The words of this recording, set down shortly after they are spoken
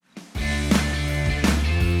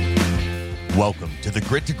Welcome to the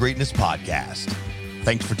Grit to Greatness podcast.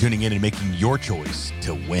 Thanks for tuning in and making your choice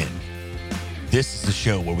to win. This is the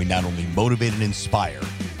show where we not only motivate and inspire,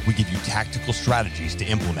 we give you tactical strategies to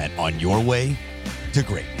implement on your way to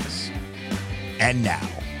greatness. And now,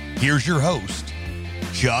 here's your host,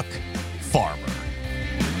 Chuck Farmer.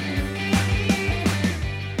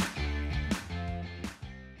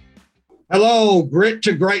 Hello, Grit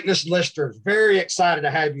to Greatness listeners. Very excited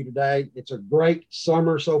to have you today. It's a great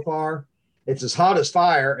summer so far. It's as hot as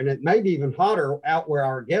fire, and it may be even hotter out where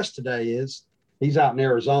our guest today is. He's out in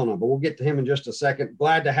Arizona, but we'll get to him in just a second.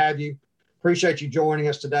 Glad to have you. Appreciate you joining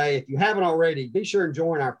us today. If you haven't already, be sure and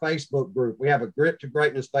join our Facebook group. We have a Grit to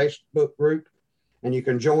Greatness Facebook group, and you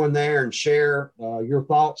can join there and share your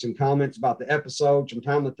thoughts and comments about the episodes from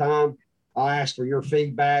time to time. I'll ask for your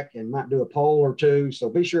feedback and might do a poll or two, so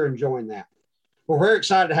be sure and join that. We're very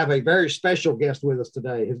excited to have a very special guest with us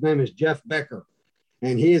today. His name is Jeff Becker,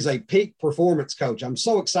 and he is a peak performance coach. I'm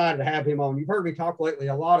so excited to have him on. You've heard me talk lately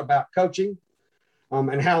a lot about coaching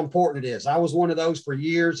and how important it is. I was one of those for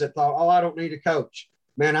years that thought, oh, I don't need a coach.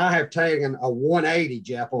 Man, I have taken a 180,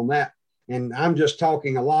 Jeff, on that. And I'm just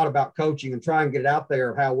talking a lot about coaching and trying to get it out there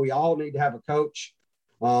of how we all need to have a coach.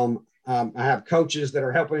 I have coaches that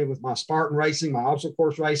are helping me with my Spartan racing, my obstacle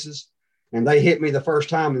course races. And they hit me the first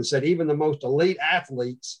time and said, even the most elite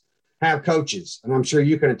athletes have coaches. And I'm sure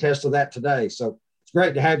you can attest to that today. So it's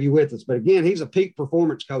great to have you with us. But again, he's a peak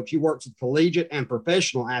performance coach. He works with collegiate and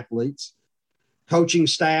professional athletes, coaching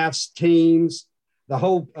staffs, teams, the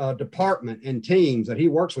whole department and teams that he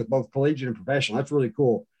works with, both collegiate and professional. That's really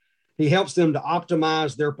cool. He helps them to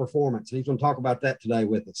optimize their performance. And he's going to talk about that today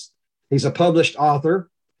with us. He's a published author,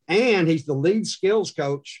 and he's the lead skills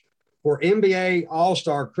coach for NBA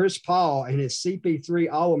All-Star Chris Paul and his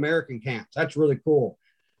CP3 All-American camps. That's really cool.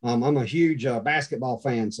 I'm a huge basketball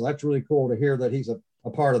fan, so that's really cool to hear that he's a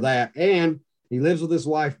part of that. And he lives with his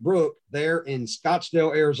wife, Brooke, there in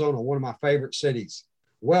Scottsdale, Arizona, one of my favorite cities.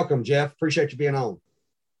 Welcome, Jeff. Appreciate you being on.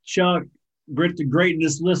 Chuck, Grit to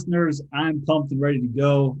Greatness listeners, I'm pumped and ready to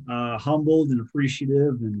go, humbled and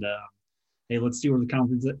appreciative. And, hey, let's see where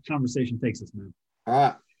the conversation takes us, man. All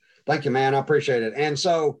right. Thank you, man. I appreciate it. And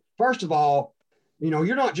so, first of all,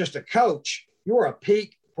 you're not just a coach, you're a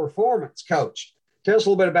peak performance coach. Tell us a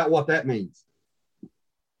little bit about what that means.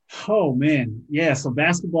 Oh, man. Yeah, so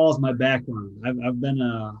basketball is my background. I've been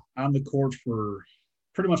on the court for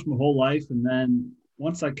pretty much my whole life. And then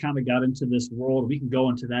once I kind of got into this world, we can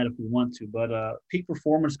go into that if we want to. But peak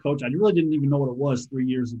performance coach, I really didn't even know what it was 3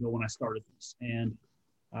 years ago when I started this. And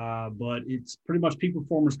but it's pretty much peak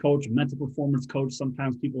performance coach, mental performance coach.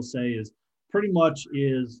 Sometimes people say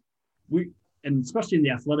and especially in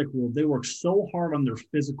the athletic world, they work so hard on their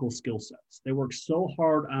physical skill sets. They work so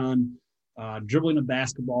hard on dribbling a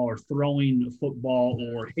basketball or throwing a football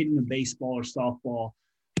or hitting a baseball or softball.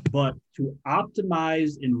 But to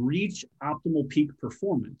optimize and reach optimal peak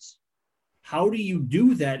performance, how do you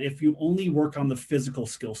do that if you only work on the physical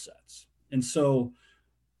skill sets? And so,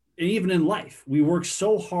 and even in life, we work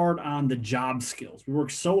so hard on the job skills. We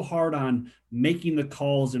work so hard on making the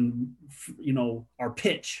calls and, our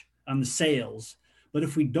pitch on the sales. But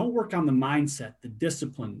if we don't work on the mindset, the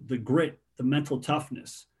discipline, the grit, the mental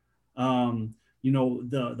toughness,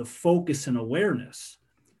 the focus and awareness,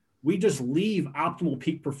 we just leave optimal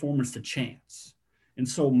peak performance to chance. And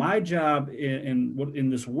so my job in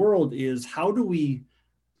this world is, how do we,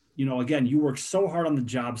 again, you work so hard on the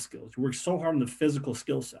job skills, you work so hard on the physical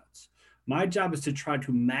skill sets. My job is to try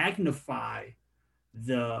to magnify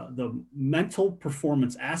the mental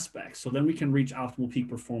performance aspects, so then we can reach optimal peak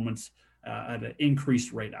performance at an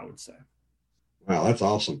increased rate, I would say. Wow, that's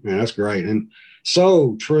awesome, man. That's great. And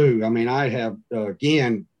so true. I mean, I have,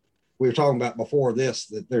 again, we were talking about before this,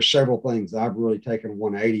 that there's several things that I've really taken a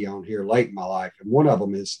 180 on here late in my life. And one of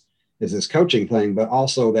them is this coaching thing, but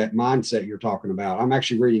also that mindset you're talking about. I'm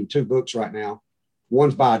actually reading 2 books right now.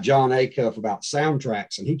 One's by John Acuff about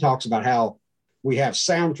soundtracks, and he talks about how we have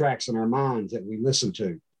soundtracks in our minds that we listen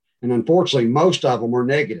to. And unfortunately, most of them are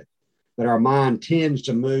negative, that our mind tends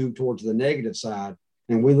to move towards the negative side.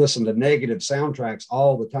 And we listen to negative soundtracks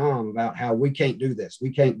all the time about how we can't do this, we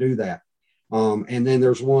can't do that. And then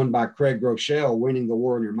there's one by Craig Groeschel, Winning the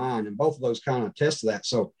War in Your Mind. And both of those kind of attest to that.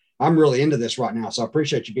 So I'm really into this right now. So I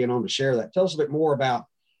appreciate you being on to share that. Tell us a bit more about,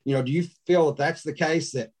 do you feel that that's the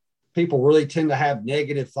case, that people really tend to have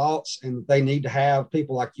negative thoughts and they need to have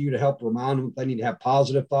people like you to help remind them they need to have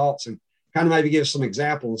positive thoughts, and kind of maybe give some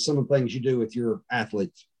examples of some of the things you do with your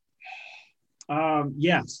athletes?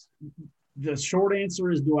 Yes. The short answer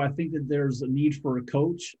is, do I think that there's a need for a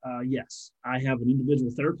coach? Yes. I have an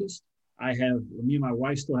individual therapist. Me and my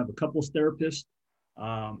wife still have a couples therapist.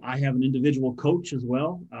 I have an individual coach as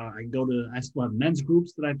well. I still have men's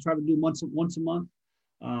groups that I try to do once a month.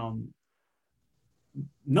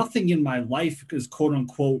 Nothing in my life is quote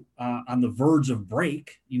unquote on the verge of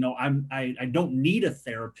break. I don't need a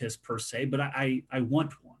therapist per se, but I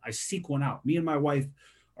want one. I seek one out. Me and my wife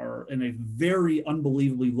are in a very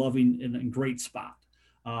unbelievably loving and great spot.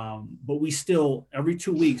 But we still, every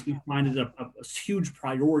 2 weeks, we find it a huge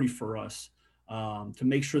priority for us to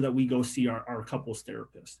make sure that we go see our couples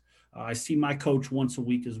therapist. I see my coach once a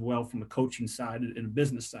week as well from the coaching side and the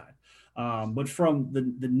business side. But from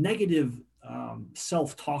the negative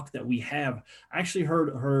self-talk that we have, I actually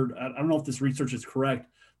heard, I don't know if this research is correct,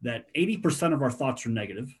 that 80% of our thoughts are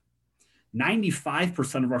negative,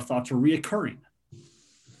 95% of our thoughts are reoccurring.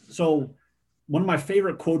 So one of my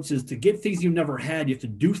favorite quotes is, to get things you've never had, you have to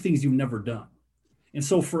do things you've never done. And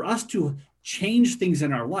so for us to change things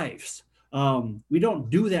in our lives, we don't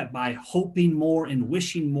do that by hoping more and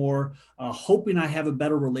wishing more, hoping I have a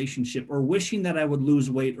better relationship, or wishing that I would lose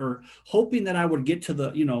weight, or hoping that I would get to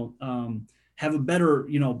the, have a better,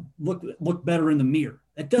 look better in the mirror.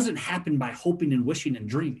 That doesn't happen by hoping and wishing and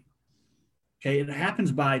dreaming. Okay. It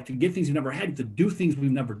happens to get things you've never had, to do things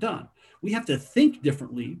we've never done. We have to think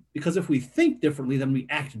differently, because if we think differently, then we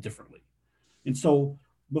act differently. And so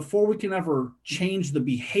before we can ever change the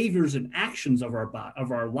behaviors and actions of our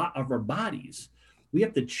bodies, we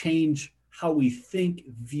have to change how we think,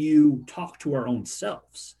 view, talk to our own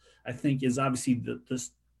selves, I think is obviously the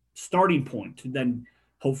starting point to then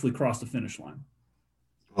hopefully cross the finish line.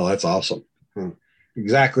 Oh, that's awesome.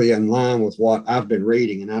 Exactly in line with what I've been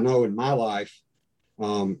reading. And I know in my life,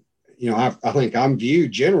 I think I'm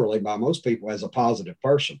viewed generally by most people as a positive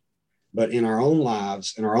person, but in our own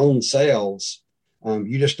lives, in our own selves,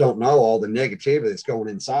 you just don't know all the negativity that's going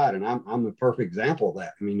inside. And I'm the perfect example of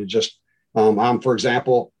that. I mean, I'm, for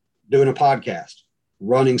example, doing a podcast,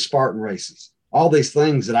 running Spartan races, all these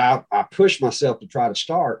things that I push myself to try to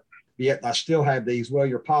start, yet I still have these, well,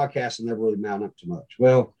 your podcast will never really mount up to much.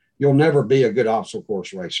 Well, you'll never be a good obstacle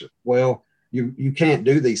course racer. Well, you can't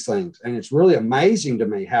do these things. And it's really amazing to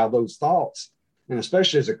me how those thoughts, and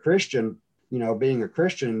especially as a Christian, being a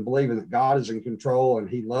Christian and believing that God is in control and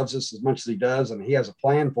he loves us as much as he does, and he has a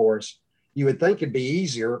plan for us, you would think it'd be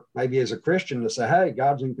easier maybe as a Christian to say, hey,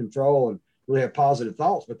 God's in control, and really have positive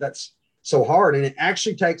thoughts, but that's so hard. And it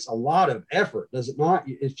actually takes a lot of effort, does it not?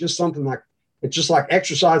 It's just it's just like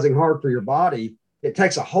exercising hard for your body. It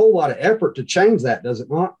takes a whole lot of effort to change that, does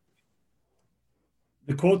it not?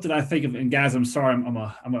 The quote that I think of, and guys, I'm sorry, I'm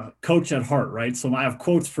a coach at heart, right? So I have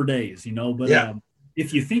quotes for days, but yeah.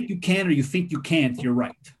 If you think you can, or you think you can't, you're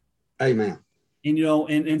right. Amen. And,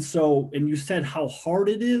 and you said how hard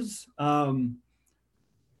it is.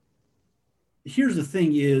 Here's the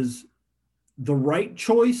thing is, the right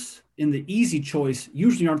choice and the easy choice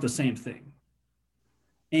usually aren't the same thing.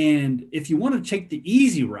 And if you want to take the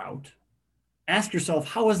easy route, ask yourself,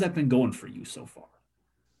 how has that been going for you so far?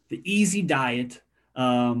 The easy diet,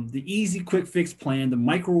 the easy quick fix plan, the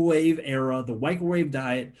microwave era, the microwave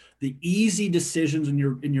diet, the easy decisions in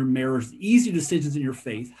your marriage, the easy decisions in your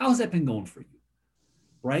faith. How has that been going for you?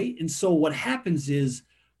 Right. And so what happens is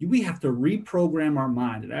we have to reprogram our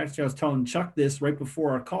mind. And actually, I was telling Chuck this right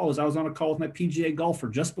before our call, as I was on a call with my PGA golfer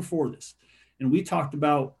just before this. And we talked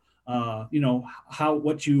about,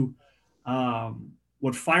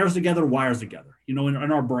 what fires together, wires together, in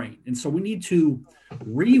our brain. And so we need to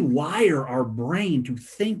rewire our brain to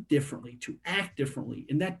think differently, to act differently.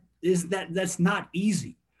 And that's not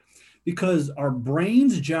easy, because our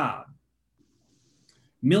brain's job,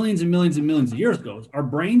 millions and millions and millions of years ago, our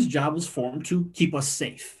brain's job was formed to keep us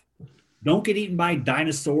safe. Don't get eaten by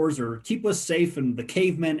dinosaurs, or keep us safe in the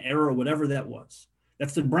caveman era, whatever that was.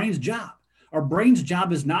 That's the brain's job. Our brain's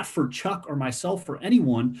job is not for Chuck or myself or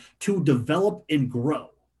anyone to develop and grow,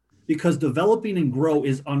 because developing and grow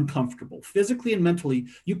is uncomfortable. Physically and mentally,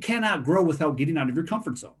 you cannot grow without getting out of your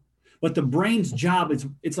comfort zone. But the brain's job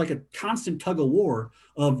it's like a constant tug of war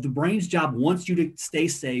of the brain's job wants you to stay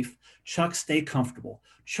safe. Chuck, stay comfortable.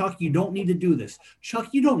 Chuck, you don't need to do this. Chuck,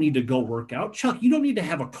 you don't need to go work out. Chuck, you don't need to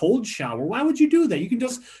have a cold shower. Why would you do that? You can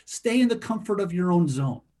just stay in the comfort of your own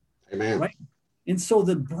zone. Amen. Right? And so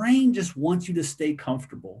the brain just wants you to stay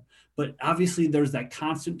comfortable. But obviously there's that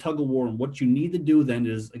constant tug of war. And what you need to do then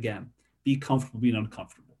is, again, be comfortable being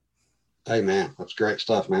uncomfortable. Amen. That's great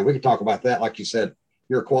stuff, man. We could talk about that. Like you said,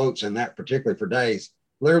 your quotes and that particularly for days.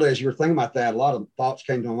 Literally, as you were thinking about that, a lot of thoughts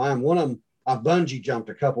came to my mind. One of them, I bungee jumped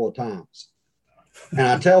a couple of times. And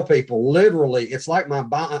I tell people, literally, it's like my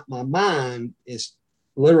mind is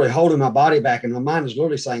literally holding my body back. And my mind is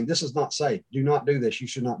literally saying, this is not safe. Do not do this. You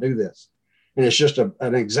should not do this. And it's just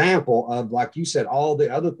an example of, like you said, all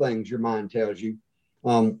the other things your mind tells you,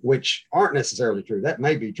 which aren't necessarily true. That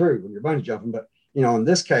may be true when you're bungee jumping, but, in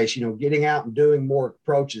this case, getting out and doing more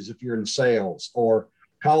approaches if you're in sales, or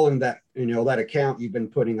calling that, that account you've been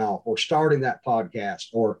putting off, or starting that podcast,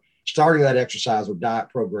 or starting that exercise or diet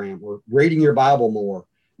program, or reading your Bible more.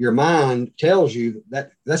 Your mind tells you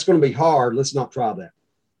that that's going to be hard. Let's not try that.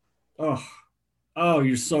 Oh,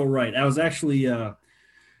 you're so right. I was actually, I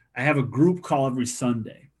have a group call every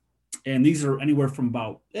Sunday, and these are anywhere from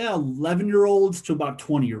about 11-year-olds to about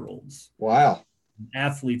 20-year-olds. Wow.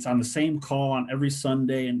 Athletes on the same call on every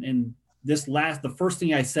Sunday. And the first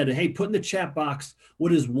thing I said, hey, put in the chat box,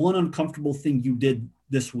 what is one uncomfortable thing you did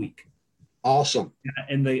this week? Awesome.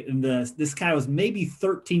 And this guy was maybe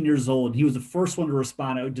 13 years old, and he was the first one to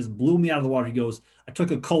respond. It just blew me out of the water. He goes, I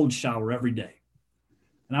took a cold shower every day.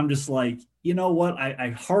 And I'm just like, you know what?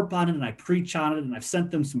 I harp on it and I preach on it, and I've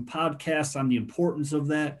sent them some podcasts on the importance of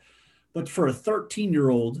that. But for a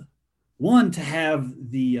 13-year-old, to have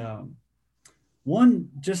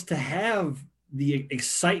the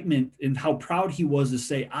excitement and how proud he was to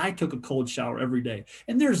say, I took a cold shower every day.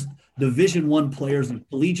 And there's Division I players and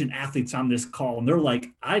collegiate athletes on this call, and they're like,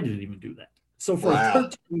 I didn't even do that. So for a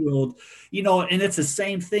 13-year-old, and it's the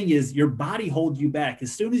same thing, is your body holds you back.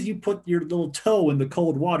 As soon as you put your little toe in the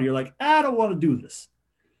cold water, you're like, I don't want to do this.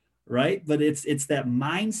 Right. But it's that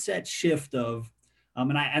mindset shift of,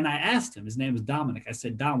 and I asked him, his name is Dominic. I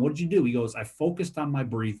said, Dom, what did you do? He goes, I focused on my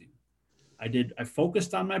breathing. I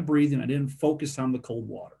focused on my breathing. I didn't focus on the cold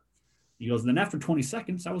water. He goes, then after 20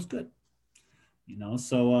 seconds, I was good.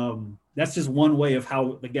 So that's just one way of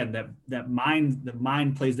how, again, the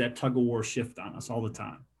mind plays that tug of war shift on us all the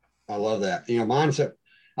time. I love that. Mindset.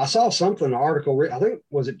 I saw something, an article, I think,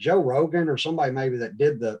 was it Joe Rogan or somebody maybe that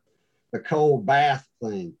did the cold bath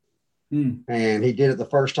thing. And he did it the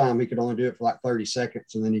first time. He could only do it for like 30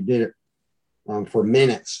 seconds. And then he did it for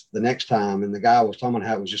minutes the next time. And the guy was talking about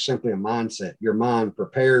how it was just simply a mindset. Your mind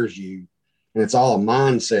prepares you, and it's all a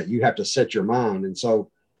mindset. You have to set your mind. And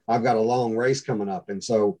so I've got a long race coming up. And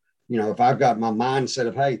so, if I've got my mindset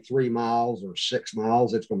of, hey, 3 miles or 6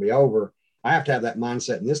 miles, it's going to be over. I have to have that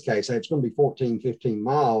mindset in this case. Hey, it's going to be 14, 15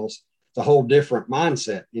 miles. It's a whole different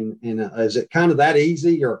mindset. Is it kind of that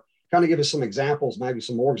easy, or kind of give us some examples, maybe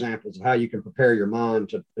some more examples of how you can prepare your mind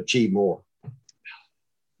to achieve more?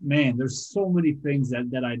 Man, there's so many things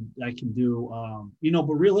that I can do,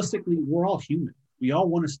 but realistically, we're all human. We all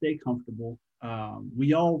want to stay comfortable.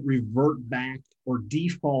 We all revert back or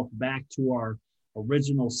default back to our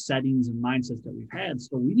original settings and mindsets that we've had.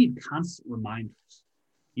 So we need constant reminders.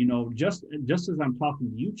 Just as I'm talking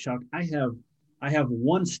to you, Chuck, I have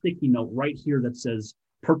one sticky note right here that says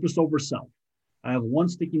purpose over self. I have one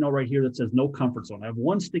sticky note right here that says no comfort zone. I have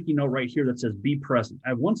one sticky note right here that says be present. I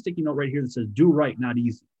have one sticky note right here that says do right, not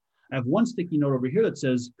easy. I have one sticky note over here that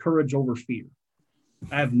says courage over fear.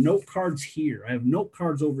 I have note cards here. I have note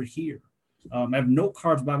cards over here. I have note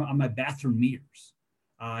cards on my bathroom mirrors.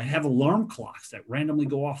 I have alarm clocks that randomly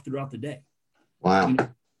go off throughout the day. Wow.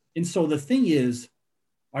 And so the thing is,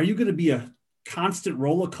 are you going to be a constant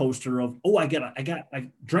roller coaster of, I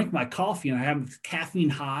drank my coffee and I have caffeine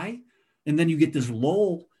high, and then you get this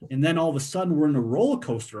lull, and then all of a sudden we're in a roller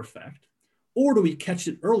coaster effect? Or do we catch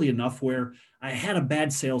it early enough where I had a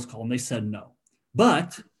bad sales call and they said no,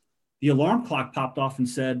 but the alarm clock popped off and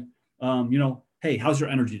said, hey, how's your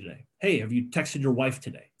energy today? Hey, have you texted your wife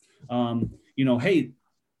today? Hey,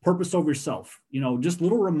 purpose over yourself, just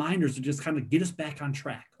little reminders to just kind of get us back on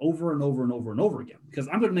track over and over and over and over again, because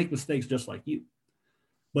I'm going to make mistakes just like you.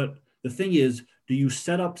 But the thing is, do you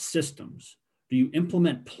set up systems? Do you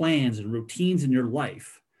implement plans and routines in your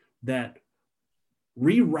life that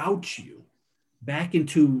reroute you back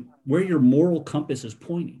into where your moral compass is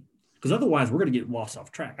pointing? Because otherwise we're going to get lost off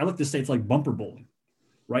track. I like to say it's like bumper bowling,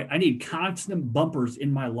 right? I need constant bumpers in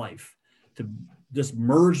my life to just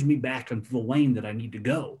merge me back into the lane that I need to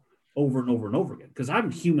go over and over and over again. Because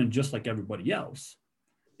I'm human just like everybody else.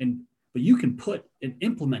 But you can put and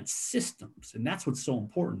implement systems. And that's what's so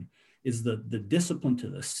important, is the discipline to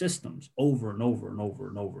the systems over and over and over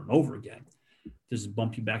and over and over again. Just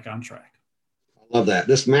bump you back on track. I love that.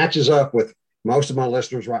 This matches up with most of my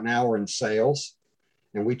listeners right now are in sales.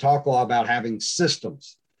 And we talk a lot about having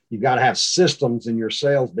systems. You've got to have systems in your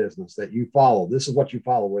sales business that you follow. This is what you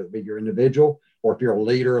follow, whether it be your individual or if you're a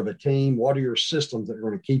leader of a team. What are your systems that are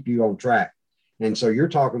going to keep you on track? And so you're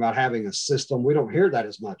talking about having a system. We don't hear that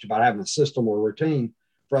as much about having a system or routine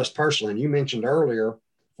for us personally. And you mentioned earlier,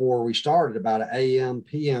 before we started, about an AM,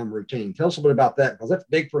 PM routine. Tell us a bit about that, because that's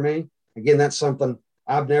big for me. Again, that's something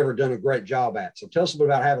I've never done a great job at. So tell us a bit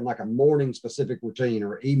about having like a morning specific routine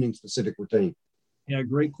or evening specific routine. Yeah,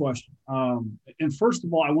 great question. And first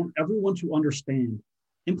of all, I want everyone to understand,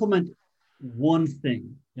 implement one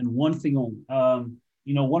thing and one thing only.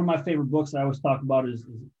 One of my favorite books I always talk about is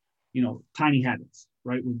Tiny Habits,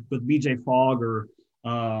 right? With BJ Fogg or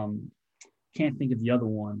can't think of the other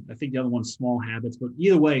one. I think the other one's Small Habits, but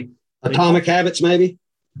either way. Atomic Habits, maybe?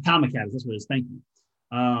 Atomic Habits, that's what it is. Thank you.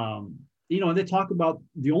 And they talk about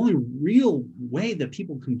the only real way that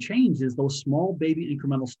people can change is those small baby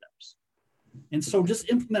incremental steps. And so just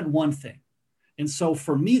implement one thing. And so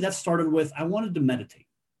for me, that started with, I wanted to meditate,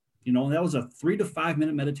 that was a 3 to 5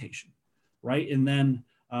 minute meditation. Right. And then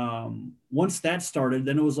once that started,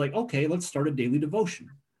 then it was like, okay, let's start a daily devotion.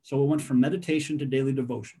 So it went from meditation to daily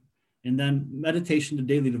devotion. And then meditation to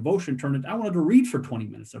daily devotion turned into, I wanted to read for 20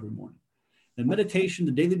 minutes every morning. Then meditation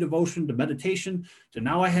to daily devotion to meditation to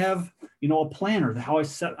now I have, a planner, how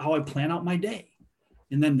I plan out my day.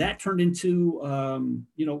 And then that turned into,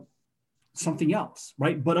 something else.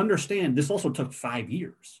 Right. But understand this also took 5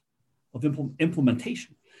 years of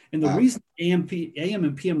implementation. And the reason AM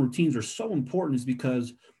and PM routines are so important is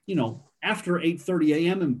because, after 8:30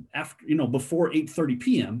 a.m. and after, before 8:30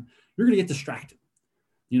 p.m., you're going to get distracted.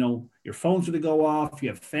 Your phone's going to go off. You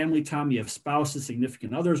have family time, you have spouses,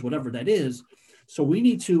 significant others, whatever that is. So we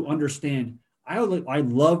need to understand. I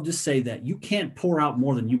love to say that you can't pour out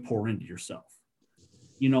more than you pour into yourself.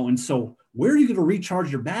 And so where are you going to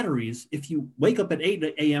recharge your batteries if you wake up at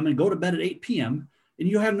 8 a.m. and go to bed at 8 p.m. and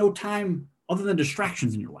you have no time other than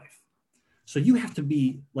distractions in your life? So you have to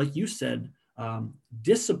be, like you said,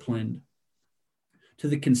 disciplined to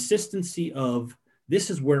the consistency of this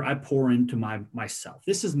is where I pour into myself.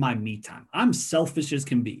 This is my me time. I'm selfish as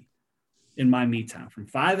can be in my me time from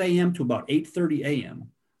 5 a.m. to about 8:30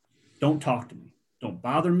 a.m. Don't talk to me. Don't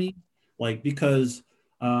bother me. Because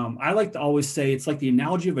I like to always say, it's like the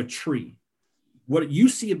analogy of a tree. What you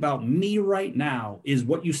see about me right now is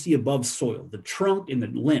what you see above soil, the trunk and the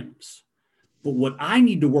limbs. But what I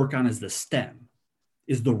need to work on is the stem,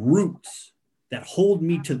 is the roots that hold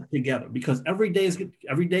me together. Because every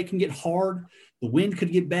day can get hard. The wind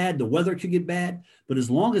could get bad. The weather could get bad. But as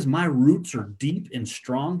long as my roots are deep and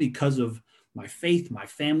strong because of my faith, my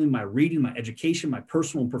family, my reading, my education, my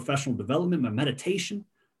personal and professional development, my meditation,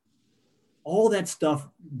 all that stuff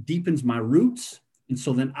deepens my roots. And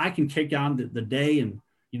so then I can take on the day and,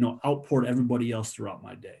 outpour to everybody else throughout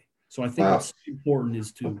my day. So I think what's important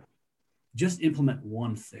is to just implement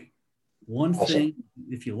one thing. One thing.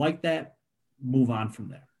 If you like that, move on from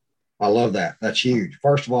there. I love that. That's huge.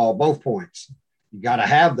 First of all, both points. You got to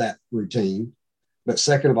have that routine. But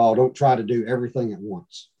second of all, don't try to do everything at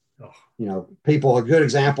once. People, a good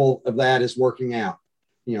example of that is working out.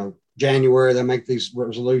 January, they make these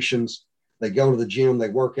resolutions. They go to the gym, they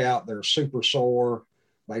work out, they're super sore.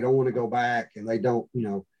 They don't want to go back and they don't,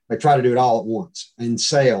 they try to do it all at once. In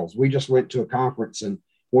sales, we just went to a conference and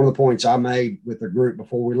one of the points I made with the group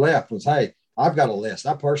before we left was, hey, I've got a list.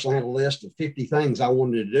 I personally had a list of 50 things I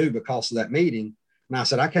wanted to do because of that meeting. And I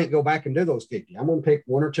said, I can't go back and do those 50. I'm going to pick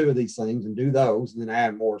 1 or 2 of these things and do those and then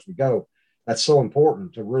add more as we go. That's so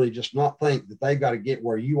important to really just not think that they've got to get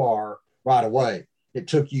where you are right away. It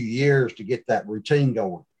took you years to get that routine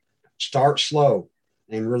going. Start slow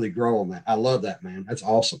and really grow on that. I love that, man. That's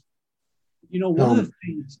awesome. One of the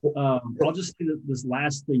things, I'll just say this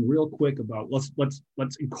last thing real quick about let's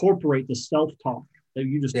incorporate the self-talk that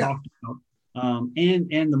you just talked about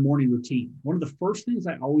and the morning routine. One of the first things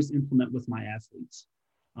I always implement with my athletes,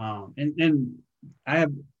 and I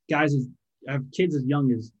have kids as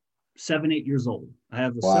young as 7, 8 years old. I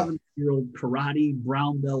have a 7-year-old karate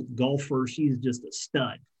brown belt golfer. She's just a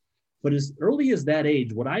stud. But as early as that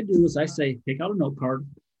age, what I do is I say, take out a note card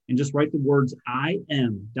and just write the words, I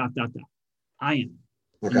am, ... I am.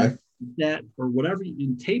 Okay. That or whatever, you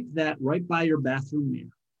can tape that right by your bathroom mirror.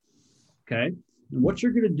 Okay. And what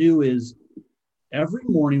you're going to do is every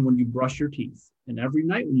morning when you brush your teeth and every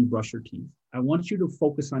night when you brush your teeth, I want you to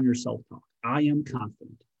focus on your self-talk. I am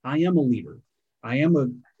confident. I am a leader. I am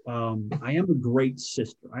a great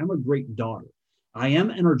sister. I am a great daughter. I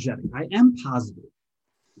am energetic. I am positive.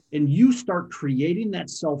 And you start creating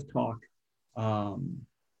that self-talk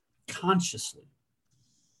consciously.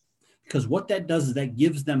 Because what that does is that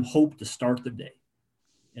gives them hope to start the day.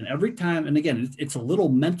 And every time, and again, it's a little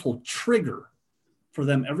mental trigger for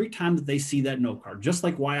them every time that they see that note card. Just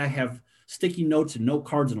like why I have sticky notes and note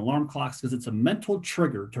cards and alarm clocks, because it's a mental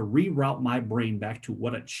trigger to reroute my brain back to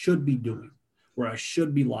what it should be doing, where I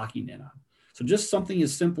should be locking in on. So just something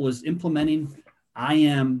as simple as implementing I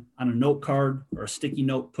am on a note card or a sticky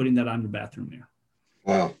note, putting that on the bathroom mirror.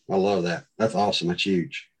 Wow, I love that. That's awesome. That's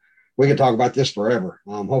huge. We can talk about this forever.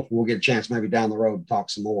 Hopefully we'll get a chance maybe down the road to talk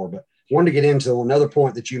some more. But I wanted to get into another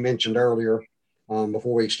point that you mentioned earlier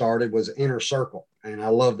before we started was inner circle. And I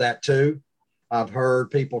love that too. I've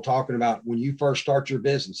heard people talking about when you first start your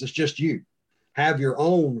business, it's just you. Have your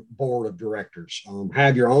own board of directors,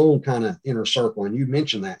 have your own kind of inner circle. And you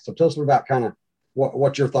mentioned that. So tell us about kind of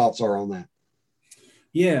what your thoughts are on that.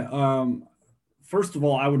 Yeah. First of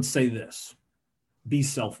all, I would say this: be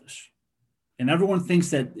selfish. And everyone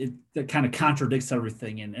thinks that that kind of contradicts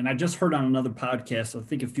everything. And I just heard on another podcast, I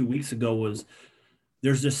think a few weeks ago, was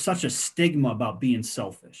there's just such a stigma about being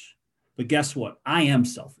selfish. But guess what? I am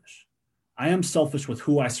selfish. I am selfish with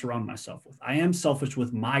who I surround myself with. I am selfish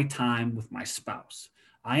with my time with my spouse.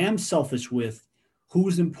 I am selfish with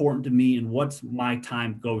who's important to me and what my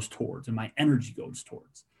time goes towards and my energy goes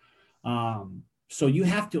towards. So you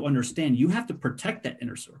have to understand, you have to protect that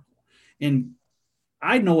inner circle. And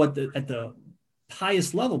I know at the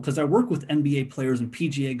highest level, because I work with NBA players and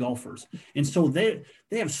PGA golfers. And so they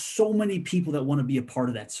have so many people that want to be a part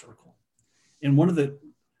of that circle.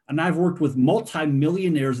 And I've worked with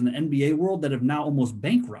multi-millionaires in the NBA world that have now almost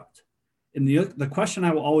bankrupt. And the question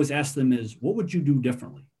I will always ask them is, what would you do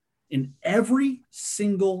differently? And every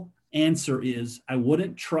single answer is, I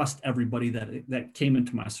wouldn't trust everybody that came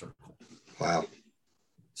into my circle. Wow.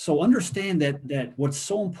 So understand that what's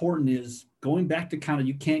so important is, going back to kind of,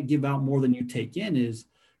 you can't give out more than you take in, is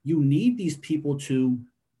you need these people to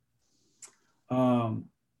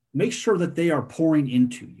make sure that they are pouring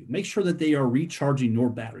into you, make sure that they are recharging your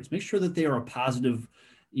batteries, make sure that they are a positive,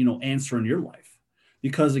 answer in your life.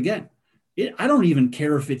 Because again, I don't even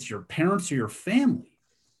care if it's your parents or your family.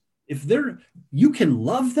 If you can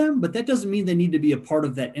love them, but that doesn't mean they need to be a part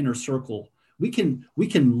of that inner circle. We can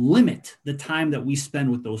limit the time that we spend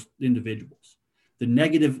with those individuals. The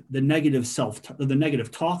negative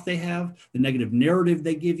talk they have, the negative narrative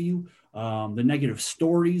they give you, the negative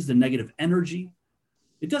stories, the negative energy.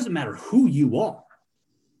 It doesn't matter who you are.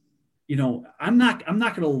 I'm not going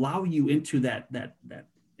to allow you into that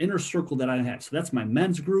inner circle that I have. So that's my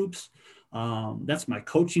men's groups. That's my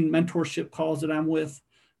coaching mentorship calls that I'm with.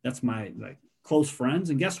 That's my close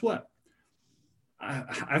friends. And guess what?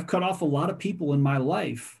 I've cut off a lot of people in my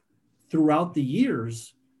life throughout the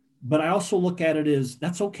years, but I also look at it as,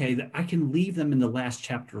 that's okay, that I can leave them in the last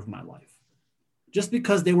chapter of my life. Just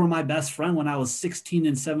because they were my best friend when I was 16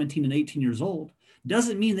 and 17 and 18 years old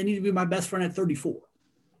doesn't mean they need to be my best friend at 34,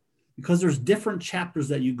 because there's different chapters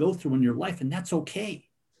that you go through in your life, and that's okay.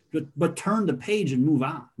 But turn the page and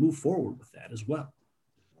move forward with that as well.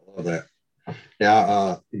 I love that.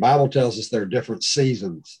 Yeah, the Bible tells us there are different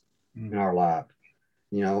seasons in our life,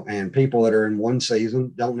 and people that are in one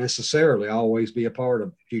season don't necessarily always be a part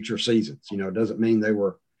of future seasons. It doesn't mean they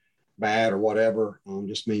were bad or whatever.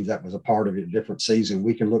 Just means that was a part of a different season.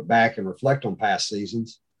 We can look back and reflect on past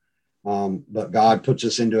seasons, but God puts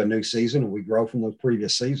us into a new season and we grow from those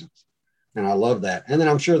previous seasons. And I love that. And then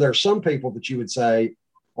I'm sure there's some people that you would say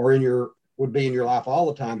would be in your life all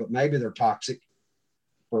the time, but maybe they're toxic,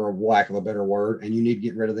 for a lack of a better word, and you need to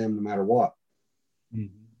get rid of them no matter what.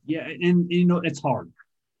 Yeah. And it's hard.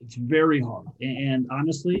 It's very hard. And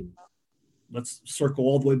honestly, let's circle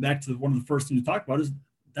all the way back to one of the first things we talked about, is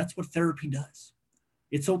that's what therapy does.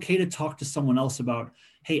 It's okay to talk to someone else about,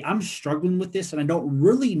 hey, I'm struggling with this and I don't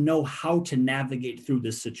really know how to navigate through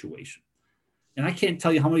this situation. And I can't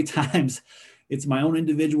tell you how many times it's my own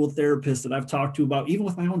individual therapist that I've talked to about, even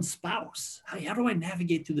with my own spouse. How do I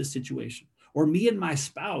navigate through this situation? Or me and my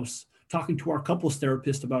spouse talking to our couples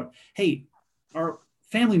therapist about, hey, our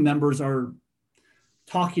family members are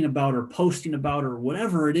talking about or posting about or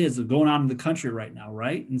whatever it is going on in the country right now,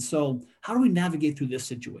 right? And so how do we navigate through this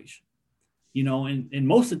situation? And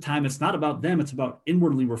most of the time it's not about them, it's about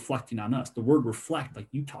inwardly reflecting on us. The word reflect, like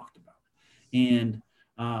you talked about. And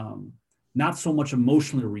not so much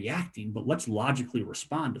emotionally reacting, but let's logically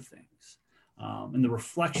respond to things. And the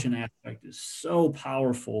reflection aspect is so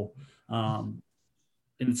powerful. And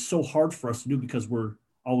it's so hard for us to do because we're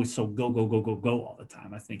always so go all the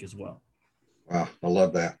time, I think, as well. Wow, I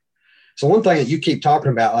love that. So one thing that you keep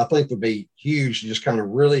talking about, I think would be huge to just kind of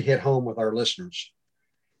really hit home with our listeners,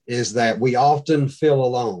 is that we often feel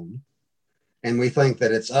alone and we think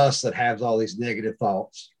that it's us that has all these negative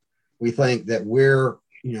thoughts. We think that we're,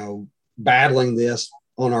 battling this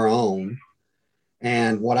on our own.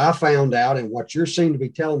 And what I found out and what you're seeming to be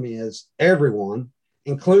telling me is everyone,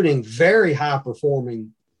 including very high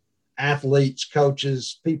performing athletes,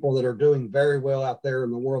 coaches, people that are doing very well out there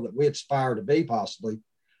in the world that we aspire to be possibly,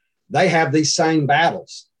 they have these same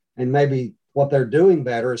battles. And maybe what they're doing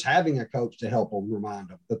better is having a coach to help them, remind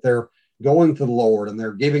them that they're going to the Lord, and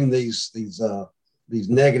they're giving these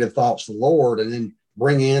negative thoughts to the Lord, and then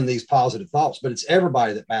bring in these positive thoughts. But it's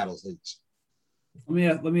everybody that battles these.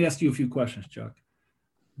 Let me ask you a few questions, Chuck.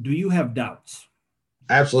 Do you have doubts?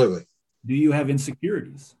 Absolutely. Do you have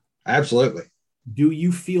insecurities? Absolutely. Do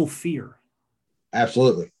you feel fear?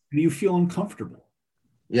 Absolutely. Do you feel uncomfortable?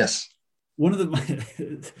 Yes.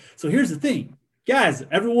 So here's the thing, guys,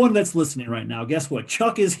 everyone that's listening right now, guess what?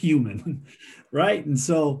 Chuck is human, right? And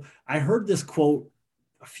so I heard this quote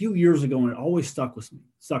a few years ago, and it always stuck with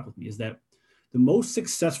me, is that the most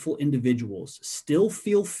successful individuals still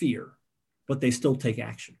feel fear, but they still take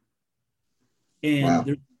action. And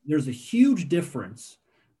Wow. there's a huge difference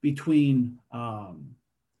between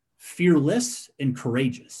fearless and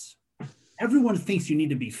courageous. Everyone thinks you need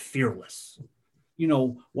to be fearless. You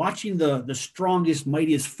know, watching the strongest,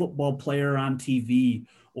 mightiest football player on TV,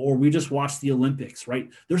 or we just watched the Olympics, right?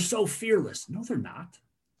 They're so fearless. No, they're not.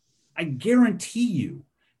 I guarantee you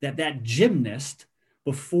that gymnast,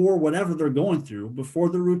 before whatever they're going through, before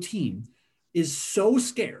the routine, is so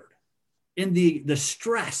scared, and the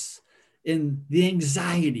stress and the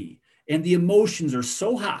anxiety and the emotions are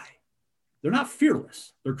so high. They're not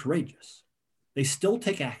fearless. They're courageous. They still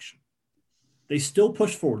take action. They still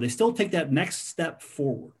push forward. They still take that next step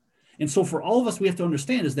forward. And so for all of us, we have to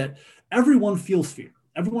understand is that everyone feels fear.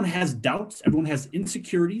 Everyone has doubts. Everyone has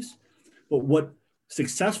insecurities. But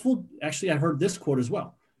actually, I heard this quote as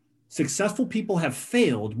well. Successful people have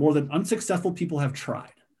failed more than unsuccessful people have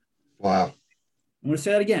tried. Wow. I'm going to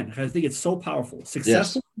say that again, because I think it's so powerful.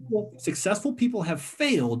 Successful people have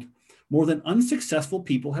failed more than unsuccessful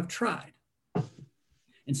people have tried.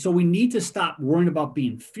 And so we need to stop worrying about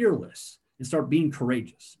being fearless and start being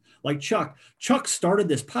courageous. Like Chuck started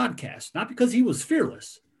this podcast, not because he was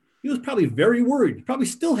fearless. He was probably very worried. He probably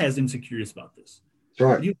still has insecurities about this. That's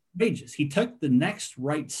right. But he was courageous. He took the next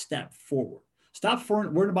right step forward. Stop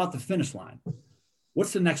worrying about the finish line.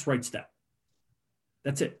 What's the next right step?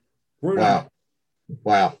 That's it. Wow.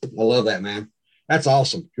 I love that, man. That's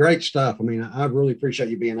awesome. Great stuff. I mean, I really appreciate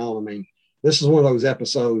you being on. I mean, this is one of those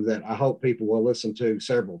episodes that I hope people will listen to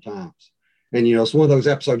several times. And, you know, it's one of those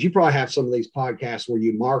episodes, you probably have some of these podcasts where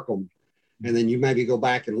you mark them and then you maybe go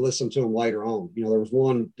back and listen to them later on. You know, there was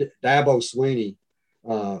one, Dabo Sweeney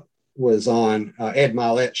was on Ed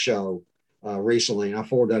Milet's show recently, and I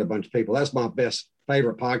forwarded that a bunch of people. That's my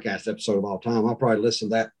favorite podcast episode of all time. I'll probably listen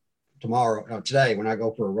to that today when I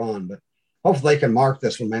go for a run, but hopefully they can mark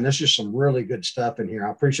this one, man. There's just some really good stuff in here.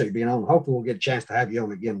 I appreciate you being on. Hopefully we'll get a chance to have you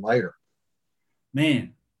on again later.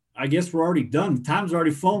 Man, I guess we're already done. Time's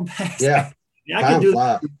already flown past. Yeah. I could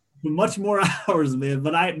do much more hours, man,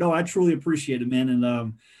 but I truly appreciate it, man.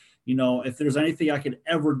 And, you know, if there's anything I could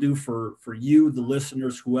ever do for you, the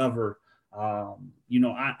listeners, whoever, you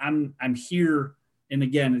know, I'm here. And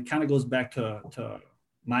again, it kind of goes back to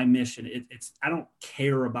my mission. I don't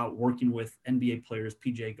care about working with NBA players,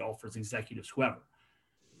 PGA golfers, executives, whoever.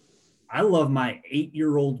 I love my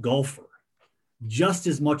 8-year-old golfer just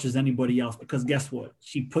as much as anybody else, because guess what?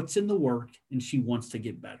 She puts in the work and she wants to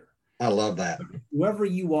get better. I love that. Whoever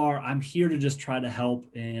you are, I'm here to just try to help.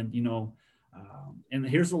 And, you know, and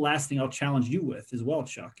here's the last thing I'll challenge you with as well,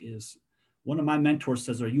 Chuck, is one of my mentors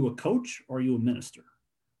says, are you a coach or are you a minister?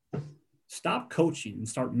 Stop coaching and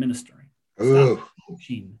start ministering. Stop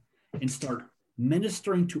coaching and start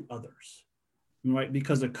ministering to others, right?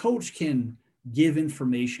 Because a coach can give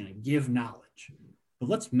information and give knowledge, but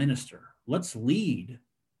let's minister. Let's lead.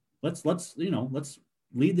 Let's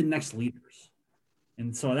lead the next leaders.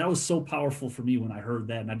 And so that was so powerful for me when I heard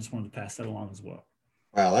that. And I just wanted to pass that along as well.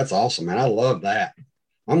 Wow. That's awesome, man. I love that.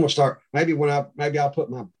 I'm going to start, maybe I'll put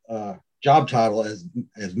my job title as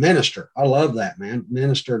minister. I love that, man.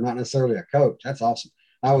 Minister, not necessarily a coach. That's awesome.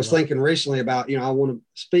 I was thinking recently about, you know, I want to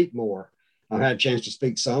speak more. I've had a chance to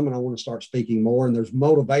speak some, and I want to start speaking more. And there's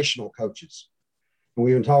motivational coaches. And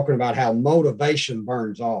we've been talking about how motivation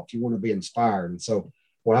burns off. You want to be inspired. And so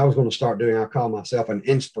what I was going to start doing, I call myself an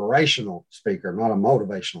inspirational speaker, not a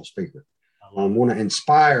motivational speaker. I want to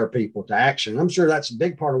inspire people to action. I'm sure that's a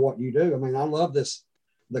big part of what you do. I mean, I love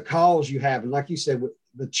the calls you have. And like you said, with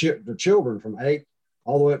the children from 8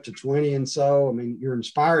 all the way up to 20. And so, I mean, you're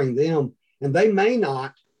inspiring them, and they may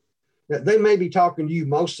be talking to you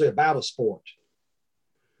mostly about a sport,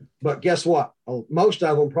 but guess what? Most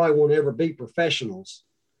of them probably won't ever be professionals,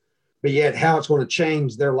 but yet how it's going to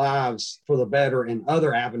change their lives for the better in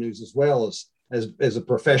other avenues as well as a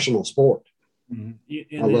professional sport.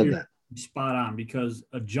 Mm-hmm. I love that. Spot on, because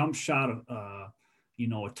a jump shot, you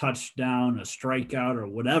know, a touchdown, a strikeout, or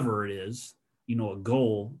whatever it is, you know, a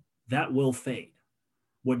goal, that will fade.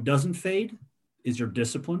 What doesn't fade is your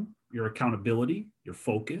discipline, your accountability, your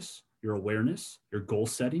focus, your awareness, your goal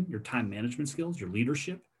setting, your time management skills, your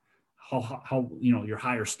leadership, how your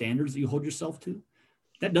higher standards that you hold yourself to,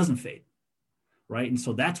 that doesn't fade, right? And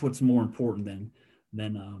so that's what's more important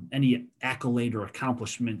than any accolade or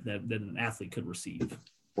accomplishment that an athlete could receive.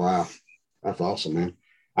 Wow, that's awesome, man.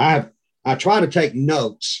 I try to take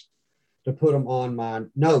notes to put them on my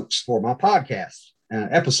notes for my podcast,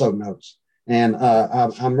 episode notes, and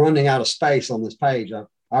I'm running out of space on this page.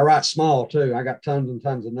 I write small too. I got tons and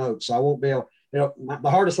tons of notes, so I won't be able. The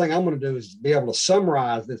hardest thing I'm going to do is be able to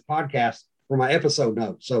summarize this podcast for my episode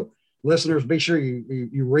notes. So listeners, be sure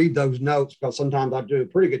you read those notes, because sometimes I do a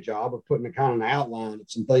pretty good job of putting a kind of an outline of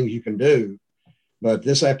some things you can do. But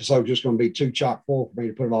this episode is just going to be too chock full for me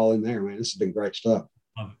to put it all in there, man. This has been great stuff.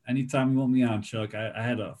 Anytime you want me on, Chuck, I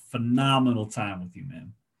had a phenomenal time with you,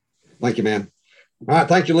 man. Thank you, man. All right.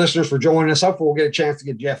 Thank you, listeners, for joining us. Hopefully we'll get a chance to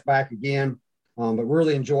get Jeff back again. But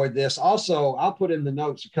really enjoyed this. Also, I'll put in the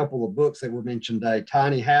notes a couple of books that were mentioned today.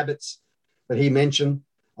 Tiny Habits that he mentioned,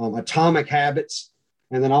 Atomic Habits,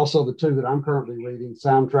 and then also the two that I'm currently reading,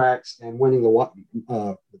 Soundtracks and Winning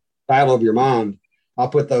the Battle of Your Mind. I'll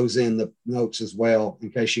put those in the notes as well, in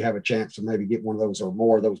case you have a chance to maybe get one of those or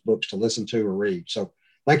more of those books to listen to or read. So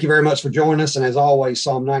thank you very much for joining us. And as always,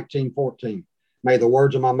 Psalm 19:14, may the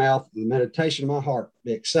words of my mouth and the meditation of my heart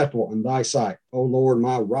be acceptable in thy sight, O Lord,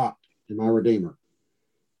 my rock and my redeemer.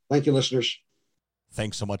 Thank you, listeners.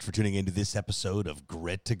 Thanks so much for tuning into this episode of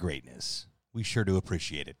Grit to Greatness. We sure do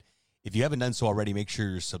appreciate it. If you haven't done so already, make sure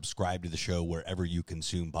you're subscribed to the show wherever you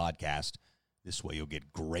consume podcasts. This way you'll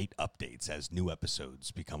get great updates as new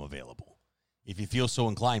episodes become available. If you feel so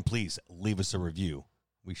inclined, please leave us a review.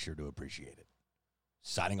 We sure do appreciate it.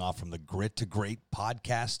 Signing off from the Grit to Great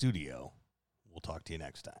podcast studio. We'll talk to you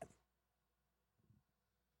next time.